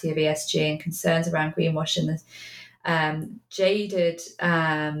popularity of ESG and concerns around greenwashing,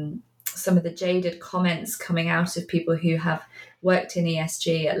 some of the jaded comments coming out of people who have worked in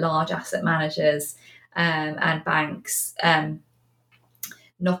ESG at large asset managers and banks,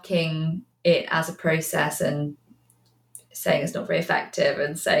 knocking it as a process and saying it's not very effective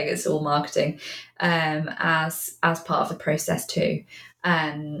and saying it's all marketing as part of the process too.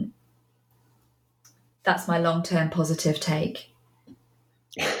 That's my long-term positive take.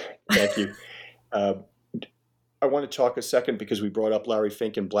 Thank you. I want to talk a second because we brought up Larry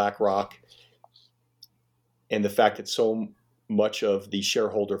Fink and BlackRock and the fact that so much of the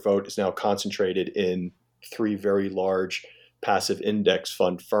shareholder vote is now concentrated in three very large passive index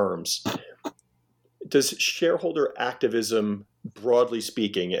fund firms. Does shareholder activism, broadly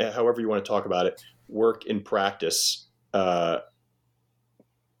speaking, however you want to talk about it, work in practice? There's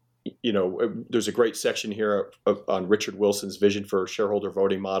a great section here on Richard Wilson's vision for a shareholder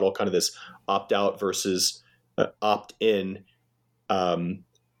voting model, kind of this opt-out versus opt-in.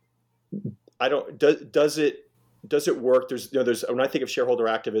 Does it work? There's when I think of shareholder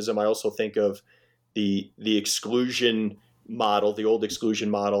activism, I also think of the exclusion model, the old exclusion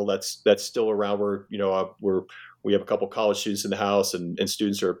model that's still around, where we have a couple college students in the house, and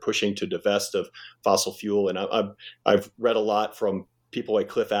students are pushing to divest of fossil fuel. And I've read a lot from people like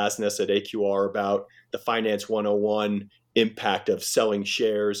Cliff Asness at AQR about the Finance 101 impact of selling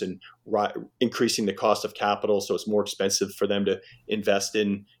shares and increasing the cost of capital, so it's more expensive for them to invest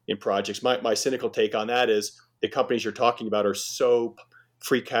in projects. My cynical take on that is the companies you're talking about are so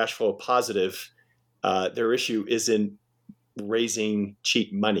free cash flow positive. Their issue isn't raising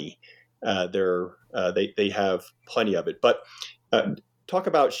cheap money. They have plenty of it. But talk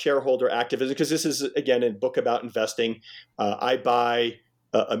about shareholder activism, because this is, again, a book about investing. I buy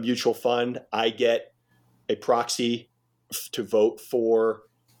a mutual fund. I get a proxy to vote for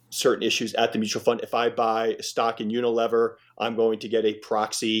certain issues at the mutual fund. If I buy a stock in Unilever, I'm going to get a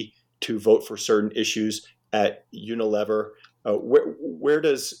proxy to vote for certain issues at Unilever. Where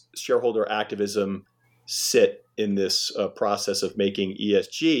does shareholder activism sit in this process of making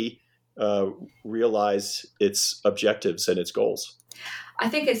ESG realize its objectives and its goals? I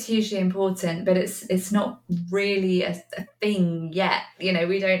think it's hugely important, but it's not really a thing yet.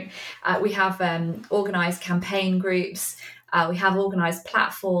 We don't. We have organised campaign groups. We have organised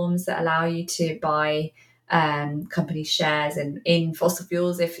platforms that allow you to buy company shares in fossil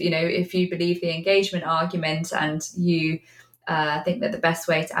fuels. If you believe the engagement argument and you think that the best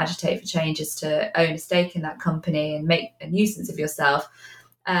way to agitate for change is to own a stake in that company and make a nuisance of yourself,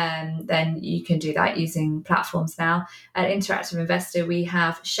 then you can do that using platforms now. At Interactive Investor, we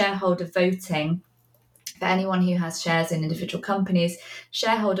have shareholder voting. For anyone who has shares in individual companies,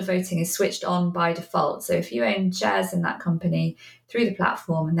 shareholder voting is switched on by default. So if you own shares in that company through the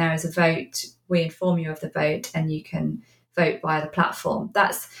platform and there is a vote, we inform you of the vote and you can vote via the platform.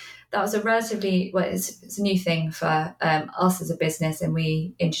 That was a relatively, it's a new thing for us as a business, and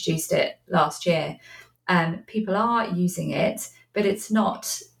we introduced it last year. People are using it, but it's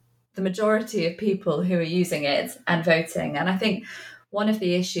not the majority of people who are using it and voting. And I think one of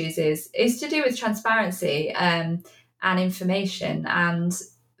the issues is to do with transparency and information. And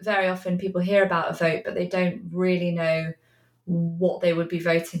very often people hear about a vote, but they don't really know what they would be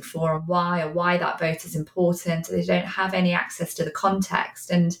voting for and why, or why that vote is important. They don't have any access to the context.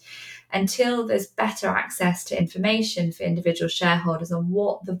 And until there's better access to information for individual shareholders on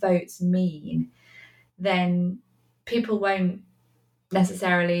what the votes mean, then people won't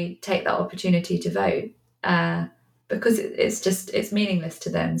necessarily take that opportunity to vote because it's meaningless to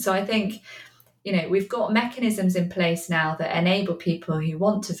them. So I think, we've got mechanisms in place now that enable people who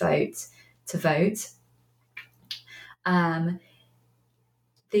want to vote to vote. A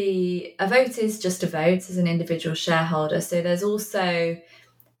vote is just a vote as an individual shareholder. So there's also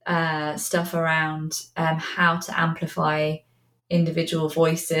stuff around how to amplify individual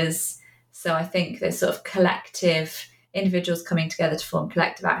voices. So I think there's sort of collective individuals coming together to form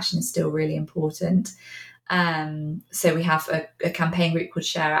collective action is still really important. So we have a campaign group called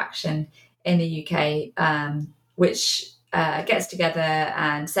Share Action in the UK, which gets together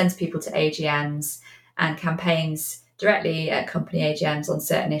and sends people to AGMs and campaigns directly at company AGMs on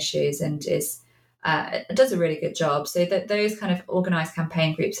certain issues, and does a really good job. So that those kind of organised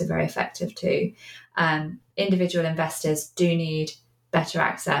campaign groups are very effective too. Individual investors do need better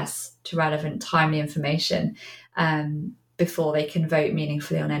access to relevant, timely information before they can vote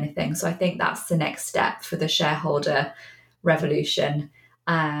meaningfully on anything. So I think that's the next step for the shareholder revolution.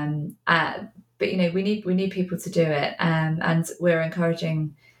 But we need people to do it, and we're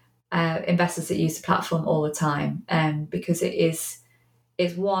encouraging investors that use the platform all the time, because it is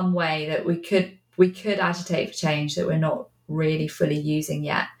one way that we could agitate for change that we're not really fully using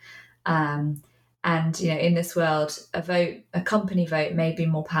yet. And in this world, a company vote may be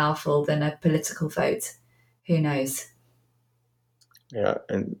more powerful than a political vote. Who knows? Yeah,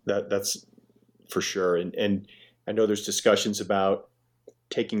 and that's for sure. And I know there's discussions about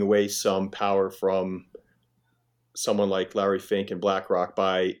taking away some power from someone like Larry Fink and BlackRock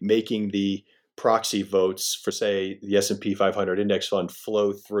by making the proxy votes for, say, the S&P 500 index fund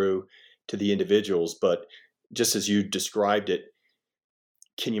flow through to the individuals. But just as you described it,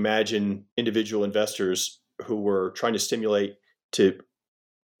 can you imagine individual investors who were trying to stimulate to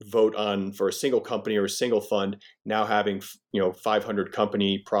vote for a single company or a single fund now having 500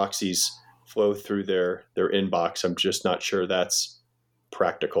 company proxies flow through their inbox? I'm just not sure that's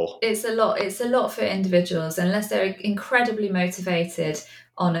practical. It's a lot for individuals, unless they're incredibly motivated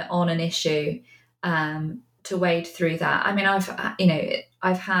on an issue to wade through that. I mean,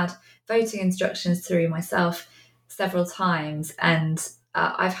 I've had voting instructions through myself several times, and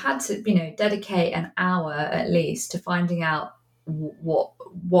I've had to dedicate an hour at least to finding out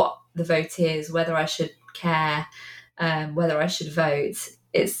what the vote is, whether I should care, whether I should vote.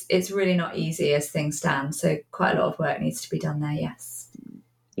 It's really not easy as things stand. So quite a lot of work needs to be done there. Yes.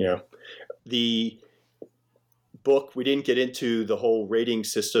 Yeah. The book, we didn't get into the whole rating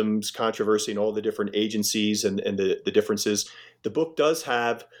systems controversy and all the different agencies and the differences. The book does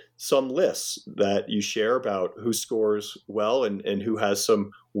have some lists that you share about who scores well and who has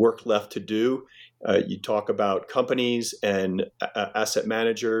some work left to do. You talk about companies and asset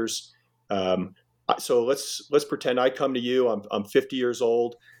managers. So let's pretend I come to you. I'm 50 years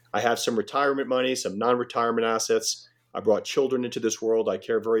old. I have some retirement money, some non-retirement assets. I brought children into this world. I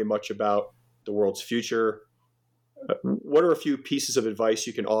care very much about the world's future. What are a few pieces of advice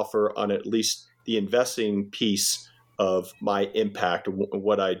you can offer on at least the investing piece of my impact,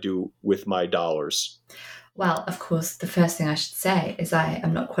 what I do with my dollars? Well, of course, the first thing I should say is I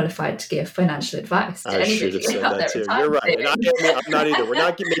am not qualified to give financial advice to I should anybody have said about that their too. You're retirement right. And savings. I'm not either. We're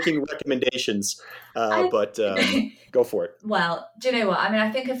not making recommendations, but go for it. Well, do you know what? I mean, I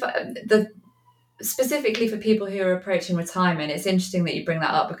think if specifically for people who are approaching retirement, it's interesting that you bring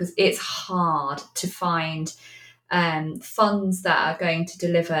that up because it's hard to find funds that are going to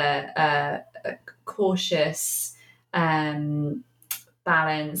deliver a cautious, balanced,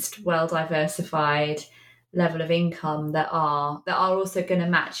 well diversified level of income that are also going to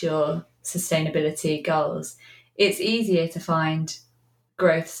match your sustainability goals. It's easier to find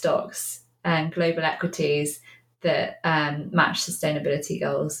growth stocks and global equities that match sustainability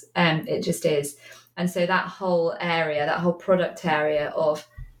goals. It just is. And so that whole area, that whole product area of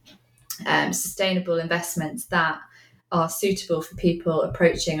sustainable investments that are suitable for people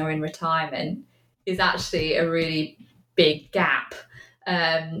approaching or in retirement is actually a really big gap.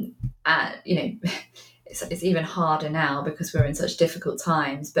 It's even harder now because we're in such difficult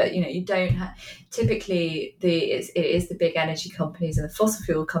times. But you don't typically it is the big energy companies and the fossil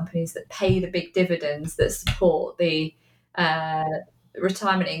fuel companies that pay the big dividends that support the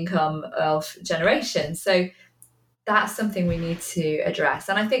retirement income of generations. So that's something we need to address.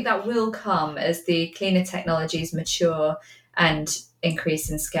 And I think that will come as the cleaner technologies mature and increase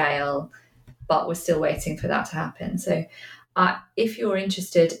in scale, but we're still waiting for that to happen. So if you're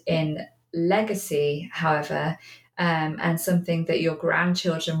interested in legacy, however, and something that your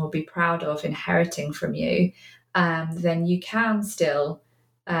grandchildren will be proud of inheriting from you, then you can still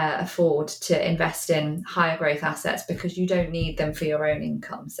afford to invest in higher growth assets because you don't need them for your own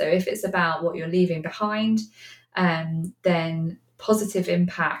income. So if it's about what you're leaving behind, then positive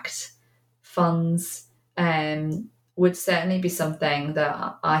impact funds would certainly be something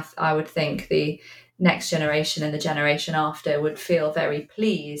that I would think the next generation and the generation after would feel very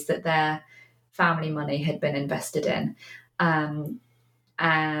pleased that their family money had been invested in. So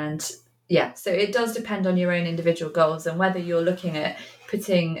it does depend on your own individual goals and whether you're looking at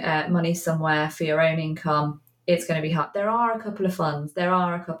putting money somewhere for your own income. It's going to be hard. There are a couple of funds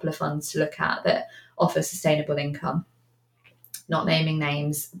to look at that offer sustainable income. Not naming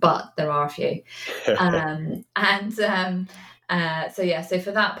names, but there are a few. So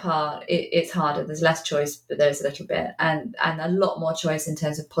for that part, it's harder. There's less choice, but there's a little bit, and a lot more choice in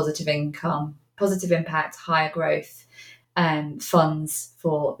terms of positive income, positive impact, higher growth, funds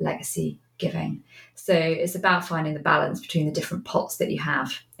for legacy giving. So it's about finding the balance between the different pots that you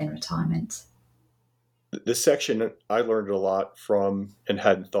have in retirement. This section I learned a lot from and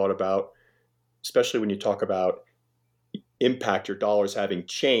hadn't thought about, especially when you talk about impact your dollars having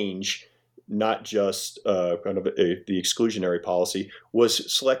change, not just the exclusionary policy,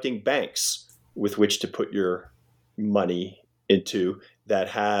 was selecting banks with which to put your money into that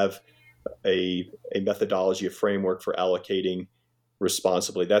have a methodology, a framework for allocating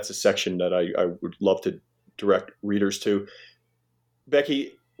responsibly. That's a section that I would love to direct readers to.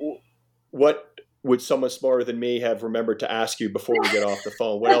 Becky, what would someone smarter than me have remembered to ask you before we get off the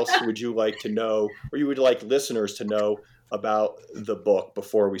phone? What else would you like to know, or you would like listeners to know about the book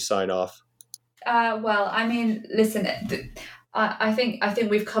before we sign off? Well, I mean, listen, I think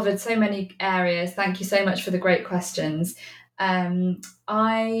we've covered so many areas. Thank you so much for the great questions. I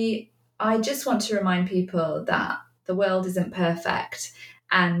just want to remind people that the world isn't perfect.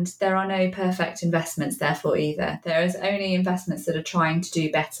 And there are no perfect investments, therefore, either. There is only investments that are trying to do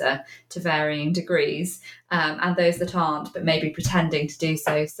better to varying degrees, and those that aren't, but maybe pretending to do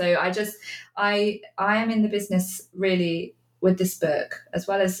so. So I am in the business really with this book, as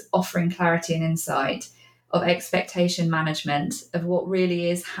well as offering clarity and insight of expectation management of what really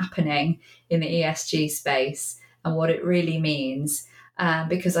is happening in the ESG space and what it really means.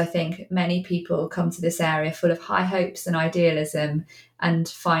 Because I think many people come to this area full of high hopes and idealism and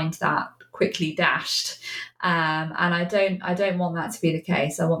find that quickly dashed. And I don't want that to be the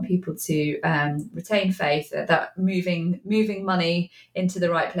case. I want people to retain faith that moving money into the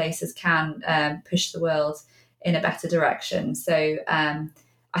right places can push the world in a better direction. So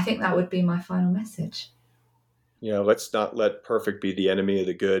I think that would be my final message. Let's not let perfect be the enemy of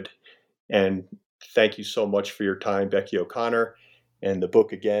the good. And thank you so much for your time, Becky O'Connor. And the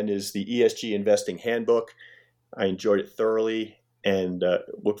book, again, is the ESG Investing Handbook. I enjoyed it thoroughly and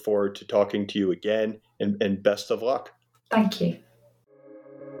look forward to talking to you again. And best of luck. Thank you.